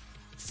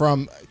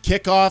 from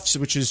kickoffs,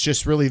 which is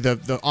just really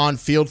the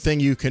on-field thing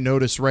you can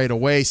notice right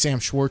away. Sam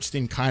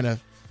Schwartzstein kind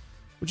of,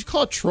 would you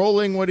call it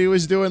trolling what he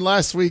was doing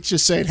last week?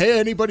 Just saying, hey,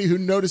 anybody who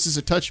notices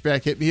a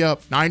touchback, hit me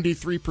up.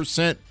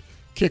 93%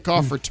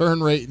 kickoff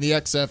return rate in the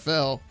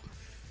XFL.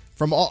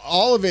 From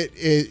all of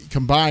it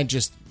combined,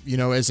 just,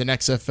 as an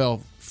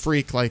XFL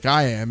freak like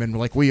I am and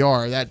like we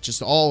are, that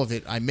just all of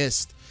it I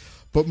missed.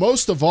 But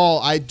most of all,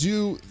 I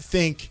do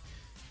think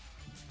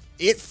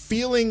it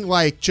feeling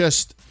like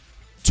just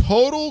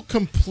total,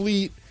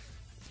 complete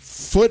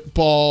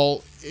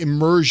football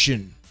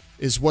immersion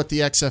is what the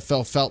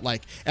XFL felt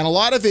like. And a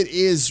lot of it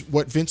is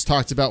what Vince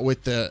talked about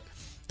with the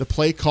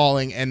play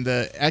calling and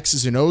the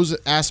X's and O's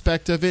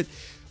aspect of it.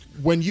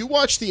 When you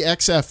watch the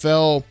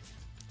XFL,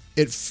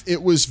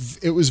 it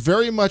was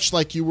very much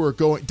like you were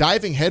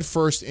diving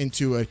headfirst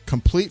into a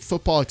complete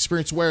football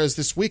experience, whereas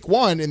this week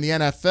 1 in the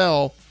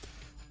NFL,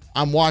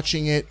 I'm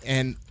watching it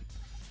and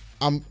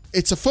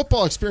it's a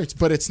football experience,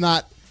 but it's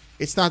not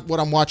what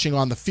I'm watching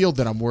on the field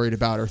that I'm worried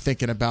about or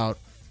thinking about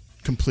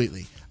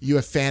completely. You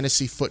have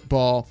fantasy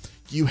football.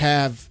 You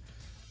have,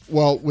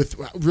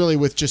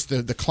 with just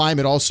the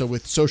climate, also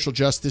with social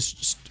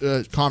justice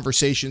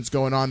conversations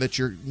going on that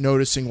you're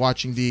noticing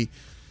watching the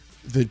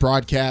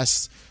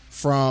broadcasts,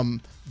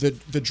 from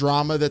the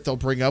drama that they'll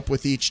bring up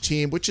with each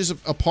team, which is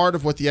a part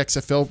of what the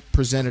XFL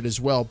presented as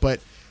well.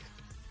 But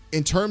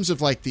in terms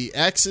of like the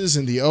X's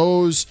and the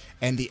O's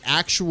and the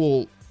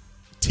actual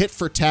tit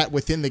for tat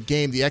within the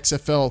game, the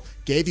XFL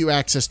gave you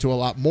access to a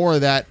lot more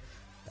of that.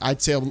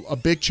 I'd say a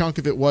big chunk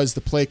of it was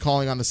the play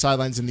calling on the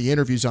sidelines and the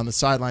interviews on the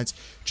sidelines.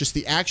 Just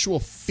the actual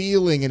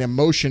feeling and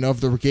emotion of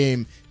the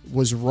game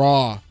was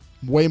raw,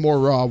 way more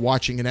raw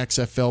watching an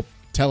XFL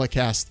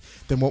telecast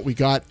than what we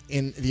got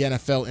in the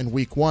NFL in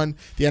week 1.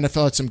 The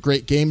NFL had some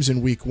great games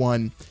in week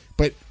 1,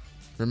 but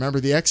remember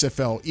the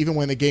XFL, even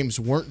when the games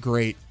weren't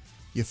great,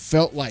 you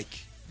felt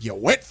like you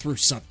went through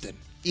something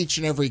each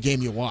and every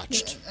game you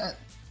watched. Yeah,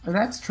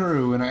 that's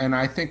true, and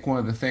I think one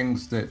of the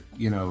things that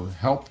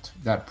helped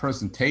that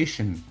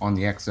presentation on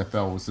the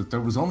XFL was that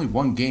there was only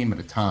one game at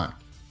a time.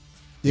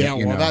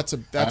 Yeah, that's a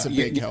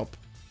big help.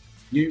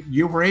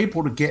 You were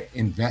able to get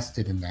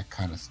invested in that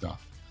kind of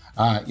stuff.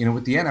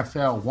 With the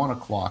NFL, 1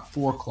 o'clock,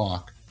 4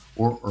 o'clock,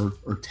 or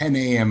 10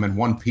 a.m. and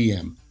 1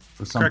 p.m.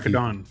 for some crack people.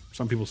 of dawn,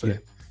 some people say.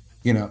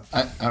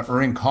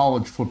 Or in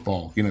college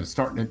football,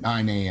 starting at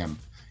 9 a.m.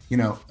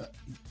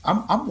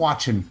 I'm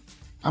watching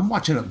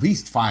at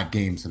least 5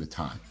 games at a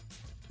time.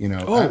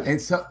 And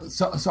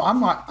so I'm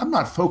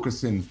not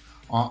focusing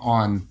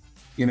on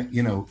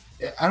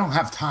I don't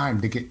have time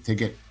to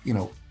get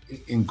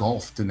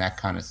engulfed in that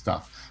kind of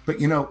stuff. But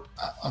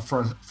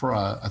for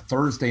a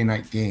Thursday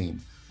night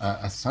game,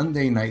 a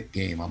Sunday night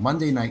game, a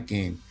Monday night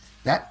game,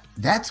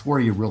 that's where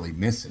you really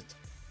miss it.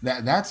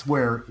 That's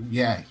where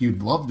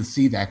you'd love to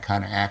see that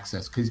kind of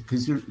access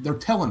because they're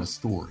telling a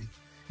story.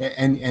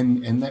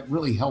 and that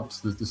really helps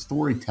the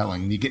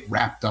storytelling. You get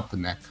wrapped up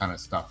in that kind of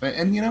stuff.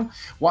 And you know,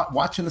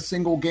 watching a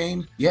single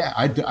game, yeah,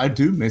 I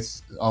do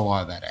miss a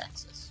lot of that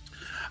access.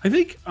 I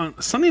think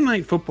Sunday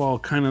Night Football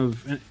kind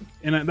of,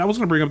 and I was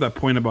going to bring up that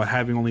point about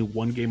having only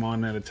one game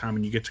on at a time,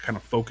 and you get to kind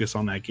of focus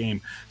on that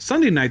game.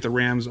 Sunday night, the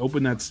Rams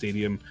opened that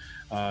stadium.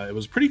 It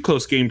was a pretty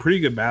close game, pretty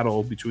good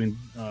battle between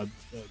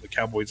the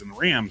Cowboys and the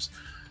Rams.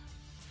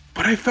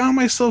 But I found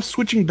myself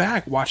switching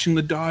back, watching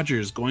the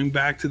Dodgers, going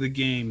back to the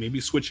game, maybe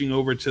switching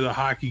over to the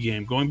hockey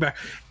game, going back.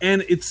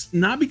 And it's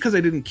not because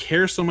I didn't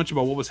care so much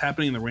about what was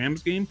happening in the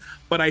Rams game,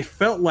 but I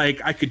felt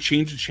like I could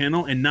change the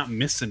channel and not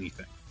miss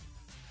anything.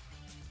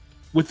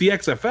 With the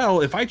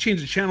XFL, if I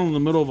change the channel in the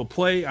middle of a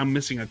play, I'm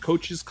missing a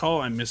coach's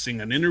call, I'm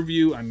missing an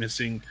interview, I'm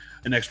missing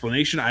an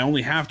explanation. I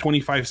only have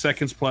 25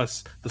 seconds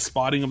plus the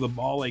spotting of the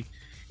ball. Like,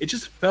 it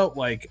just felt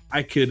like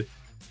I could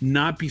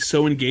not be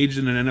so engaged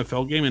in an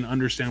NFL game and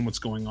understand what's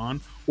going on.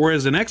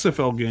 Whereas an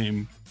XFL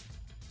game,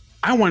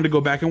 I wanted to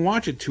go back and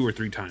watch it 2 or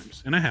 3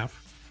 times, and I have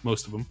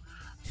most of them.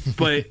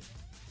 But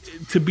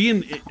to be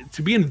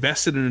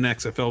invested in an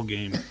XFL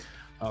game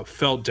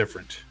felt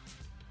different.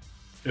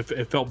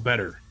 It felt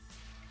better.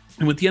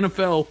 And with the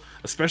NFL,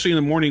 especially in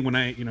the morning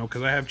when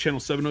because I have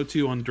channel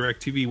 702 on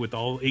DirecTV with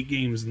all 8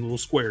 games in little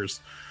squares,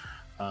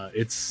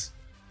 it's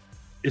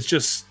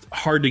just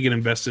hard to get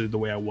invested the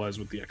way I was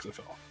with the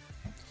XFL.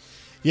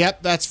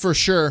 Yep, that's for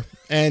sure.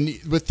 And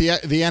with the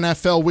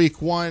NFL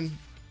Week 1,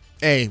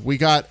 we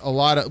got a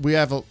lot of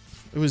it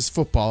was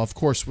football. Of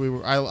course,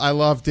 I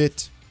loved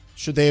it.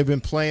 Should they have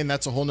been playing?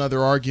 That's a whole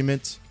nother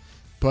argument.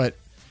 But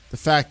the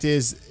fact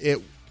is,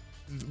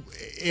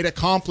 it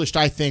accomplished,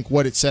 I think,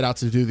 what it set out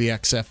to do, the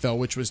XFL,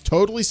 which was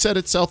totally set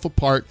itself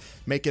apart,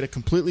 make it a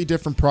completely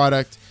different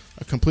product,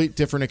 a complete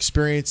different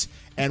experience.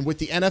 And with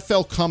the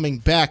NFL coming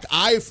back,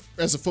 I've,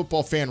 as a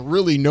football fan,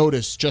 really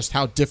noticed just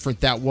how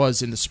different that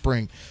was in the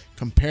spring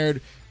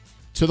compared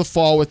to the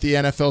fall with the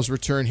NFL's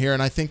return here.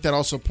 And I think that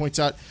also points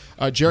out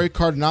Jerry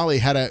Cardinale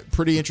had a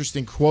pretty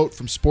interesting quote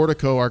from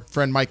Sportico. Our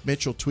friend Mike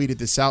Mitchell tweeted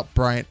this out,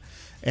 Bryant.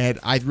 And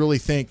I really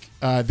think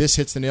this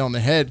hits the nail on the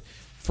head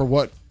for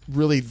what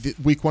really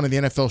Week 1 of the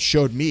NFL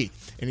showed me.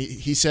 And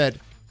he said,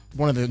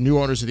 one of the new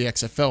owners of the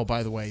XFL,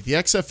 by the way, the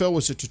XFL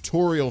was a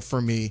tutorial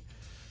for me.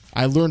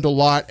 I learned a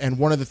lot, and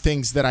one of the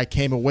things that I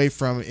came away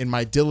from in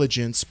my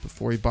diligence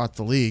before he bought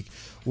the league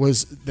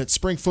was that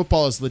spring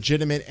football is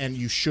legitimate, and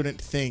you shouldn't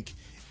think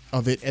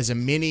of it as a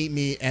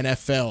mini-me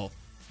NFL.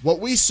 What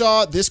we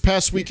saw this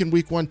past week in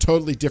Week 1,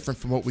 totally different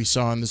from what we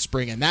saw in the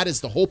spring, and that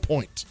is the whole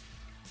point.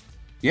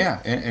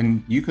 Yeah,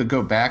 and you could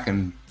go back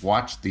and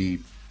watch the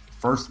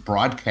first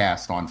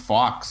broadcast on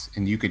Fox,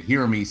 and you could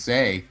hear me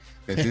say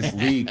that this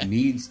league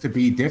needs to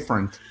be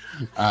different,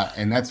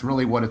 and that's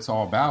really what it's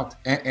all about.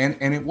 And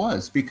it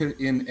was, because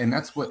and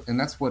that's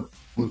what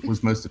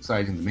was most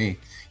exciting to me.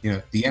 You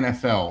know, the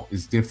NFL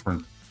is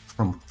different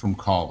from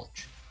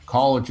college.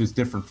 College is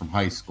different from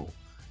high school,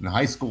 and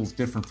high school is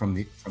different from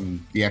the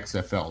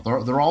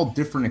XFL. They're all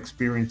different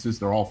experiences.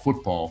 They're all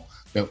football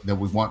that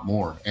we want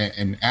more.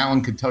 And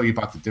Alan could tell you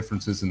about the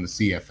differences in the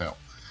CFL.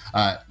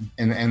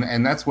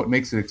 And that's what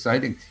makes it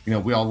exciting. You know,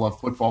 we all love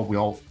football. We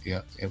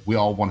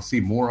all want to see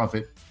more of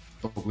it,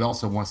 but we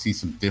also want to see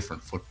some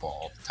different football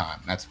all the time.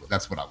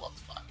 That's what I love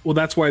about it. Well,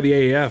 that's why the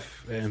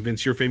AAF, and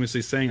Vince, you're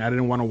famously saying, I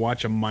didn't want to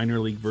watch a minor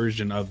league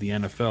version of the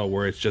NFL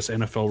where it's just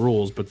NFL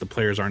rules, but the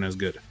players aren't as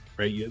good,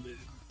 right?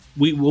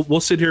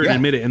 We'll sit here and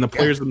admit it, and the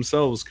players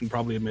themselves can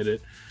probably admit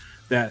it,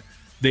 that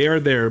they are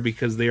there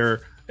because they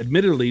are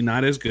admittedly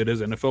not as good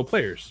as NFL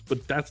players.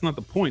 But that's not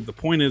the point. The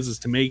point is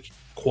to make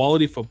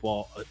quality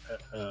football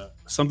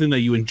something that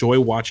you enjoy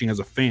watching as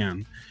a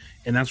fan,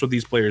 and that's what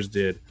these players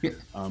did.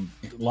 A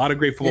lot of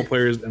great football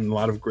players and a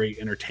lot of great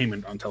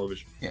entertainment on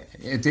television. Yeah,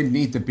 it didn't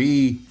need to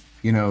be,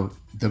 you know,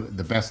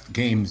 the best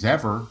games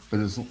ever,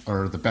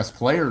 or the best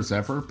players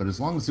ever, but as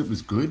long as it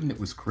was good and it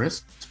was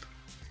crisp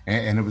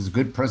and it was a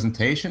good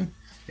presentation,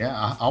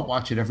 I'll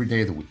watch it every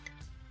day of the week.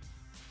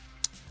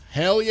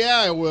 Hell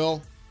yeah, I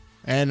will.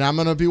 And I'm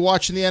going to be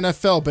watching the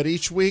NFL, but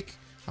each week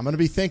I'm going to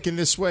be thinking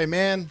this way,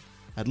 man,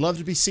 I'd love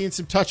to be seeing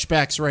some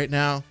touchbacks right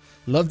now.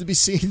 Love to be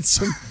seeing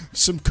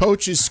some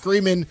coaches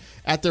screaming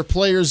at their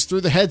players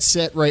through the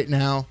headset right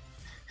now.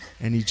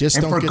 And you just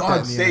don't get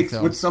that in the NFL. And for God's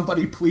sake, would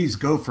somebody please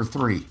go for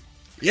 3?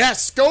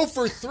 Yes, go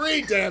for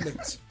 3, damn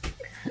it.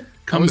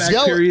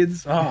 Comeback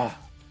periods. Oh.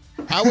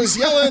 I was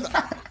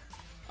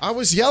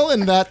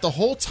yelling that the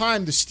whole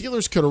time. The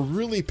Steelers could have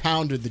really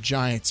pounded the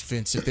Giants,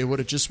 Vince, if they would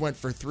have just went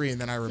for 3,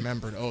 and then I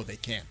remembered, they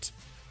can't.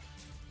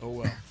 Oh,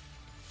 well.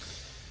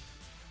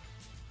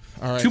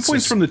 All right, 2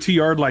 points from the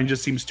 2-yard line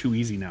just seems too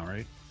easy now,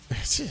 right?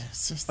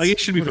 Like, it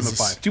should be from the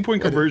 5.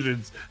 2-point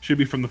conversions should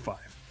be from the 5.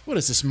 What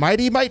is this,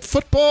 Mighty Might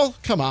football?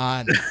 Come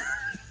on.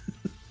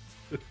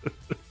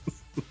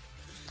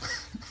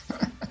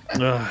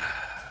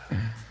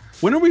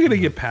 When are we going to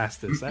get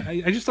past this?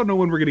 I just don't know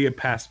when we're going to get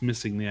past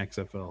missing the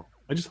XFL.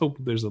 I just hope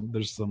there's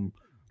some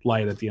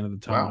light at the end of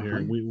the tunnel here,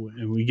 and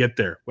we get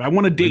there. I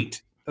want a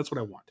date. That's what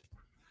I want.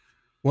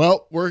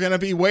 Well, we're going to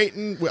be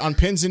waiting on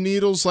pins and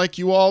needles like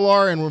you all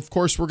are. And of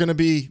course, we're going to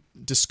be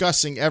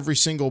discussing every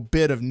single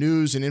bit of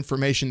news and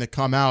information that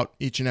come out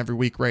each and every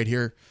week right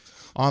here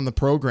on the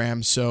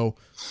program. So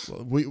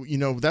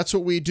that's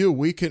what we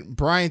do.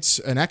 Bryant's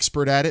an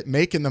expert at it,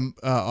 making them,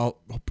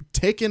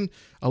 taking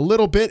a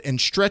little bit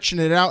and stretching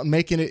it out and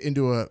making it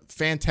into a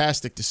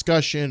fantastic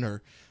discussion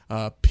or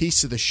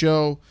piece of the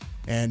show.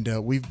 And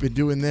we've been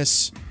doing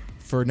this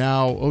for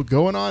now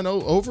going on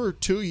over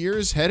 2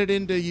 years, headed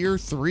into year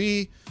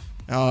 3,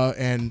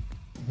 and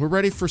we're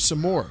ready for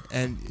some more.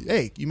 And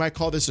hey, you might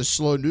call this a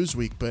slow news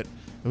week, but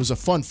it was a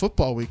fun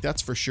football week,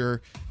 that's for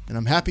sure. And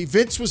I'm happy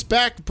Vince was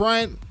back.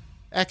 Bryant,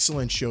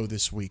 excellent show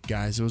this week,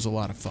 guys. It was a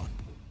lot of fun.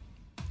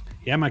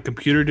 Yeah, my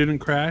computer didn't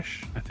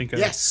crash. I think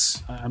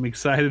I'm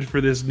excited for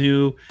this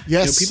new.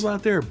 Yes, people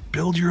out there,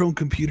 build your own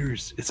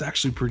computers. It's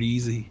actually pretty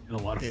easy and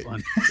a lot of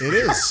fun. It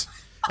is.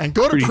 And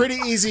go to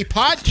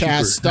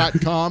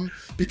prettyeasypodcast.com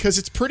because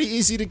it's pretty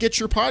easy to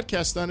get your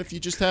podcast done if you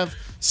just have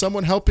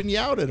someone helping you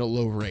out at a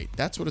low rate.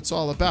 That's what it's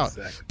all about.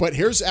 Exactly. But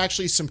here's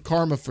actually some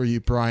karma for you,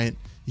 Bryant.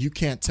 You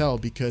can't tell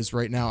because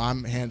right now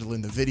I'm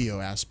handling the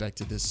video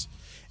aspect of this,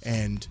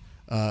 and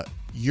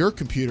your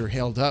computer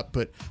held up,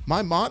 but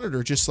my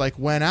monitor just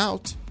went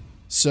out.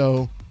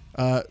 So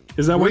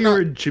is that why you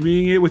were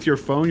jimmying it with your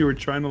phone? You were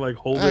trying to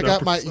hold it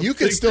up. You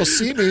can still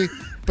see me.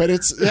 But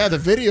it's the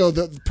video,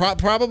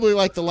 probably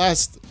the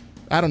last,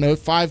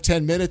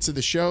 5-10 minutes of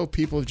the show,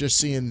 people have just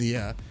seen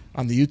the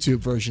on the YouTube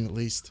version at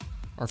least.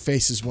 Our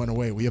faces went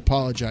away. We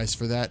apologize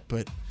for that,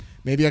 but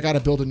maybe I got to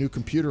build a new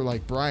computer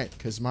like Bryant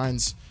because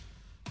mine's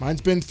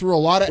been through a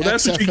lot of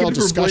XFL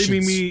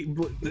discussions.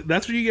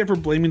 That's what you get for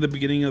blaming the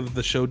beginning of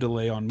the show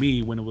delay on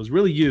me when it was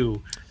really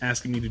you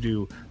asking me to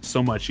do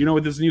so much.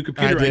 With this new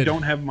computer, I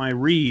don't have my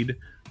read,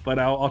 but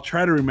I'll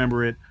try to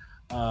remember it.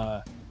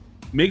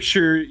 Make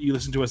sure you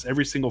listen to us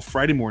every single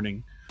Friday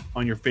morning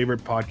on your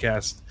favorite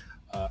podcast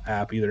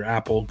app, either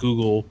Apple,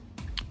 Google,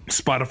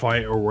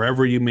 Spotify, or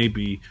wherever you may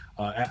be,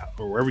 or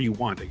wherever you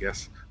want, I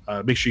guess.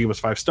 Make sure you give us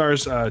 5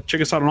 stars.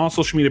 Check us out on all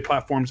social media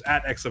platforms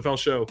at XFL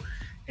Show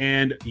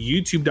and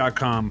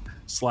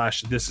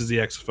youtube.com/This Is the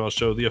XFL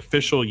Show, the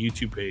official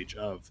YouTube page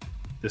of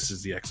This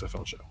Is the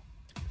XFL Show.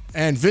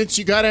 And Vince,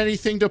 you got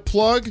anything to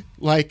plug?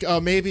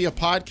 Maybe a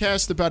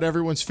podcast about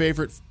everyone's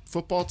favorite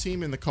football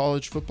team in the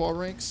college football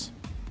ranks?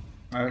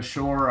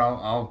 Sure,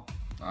 I'll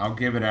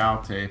give it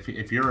out.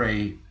 If you're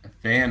a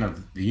fan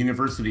of the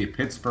University of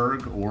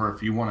Pittsburgh, or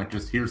if you want to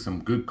just hear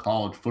some good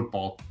college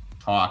football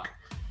talk,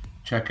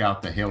 check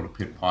out the Hail to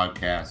Pitt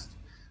podcast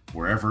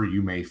wherever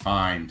you may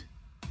find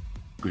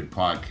good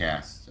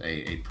podcasts.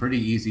 A pretty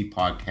easy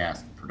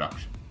podcast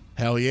production.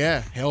 Hell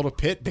yeah, Hail to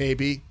Pitt,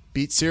 baby.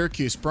 Beat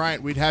Syracuse.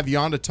 Bryant, we'd have you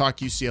on to talk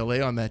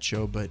UCLA on that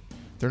show, but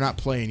they're not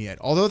playing yet.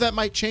 Although that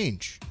might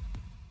change.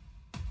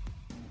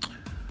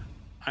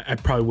 I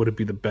probably wouldn't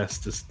be the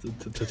best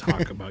to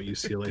talk about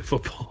UCLA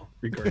football,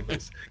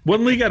 regardless.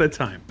 One league at a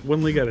time.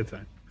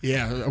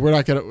 Yeah, we're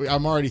not gonna.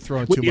 I'm already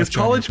throwing too much.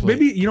 College,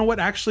 maybe you know what?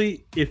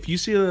 Actually, if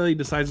UCLA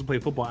decides to play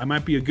football, I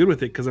might be good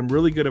with it because I'm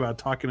really good about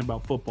talking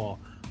about football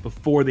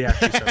before they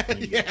actually start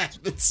playing.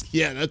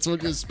 That's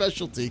what your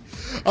specialty.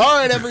 All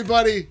right,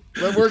 everybody,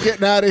 we're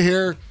getting out of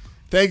here.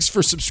 Thanks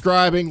for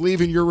subscribing,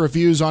 leaving your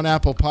reviews on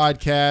Apple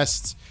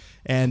Podcasts,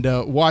 and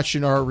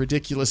watching our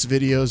ridiculous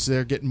videos.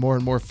 They're getting more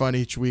and more fun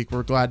each week.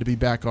 We're glad to be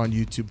back on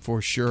YouTube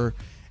for sure.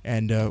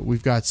 And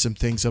we've got some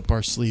things up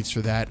our sleeves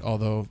for that,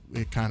 although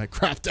it kind of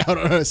crapped out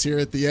on us here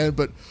at the end.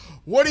 But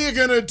what are you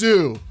going to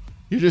do?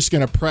 You're just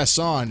going to press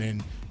on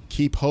and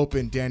keep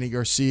hoping Danny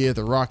Garcia,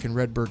 the Rock and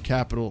Redbird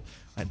Capital,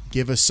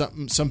 give us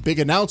some big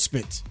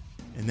announcement.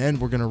 And then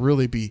we're going to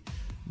really be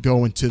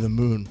going to the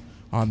moon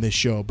on this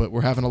show. But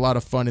we're having a lot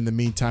of fun in the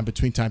meantime,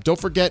 between time. Don't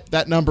forget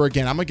that number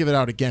again. I'm going to give it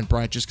out again,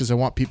 Brian, just because I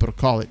want people to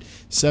call it.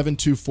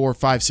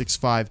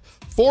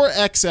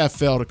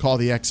 724-565-4XFL to call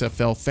the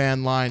XFL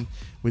fan line.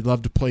 We'd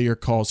love to play your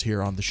calls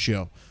here on the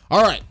show.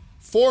 All right.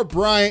 For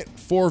Bryant,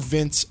 for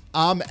Vince,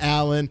 I'm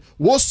Alan.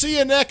 We'll see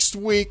you next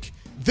week.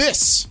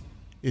 This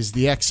is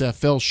the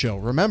XFL show.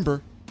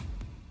 Remember,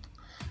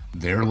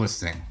 they're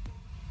listening.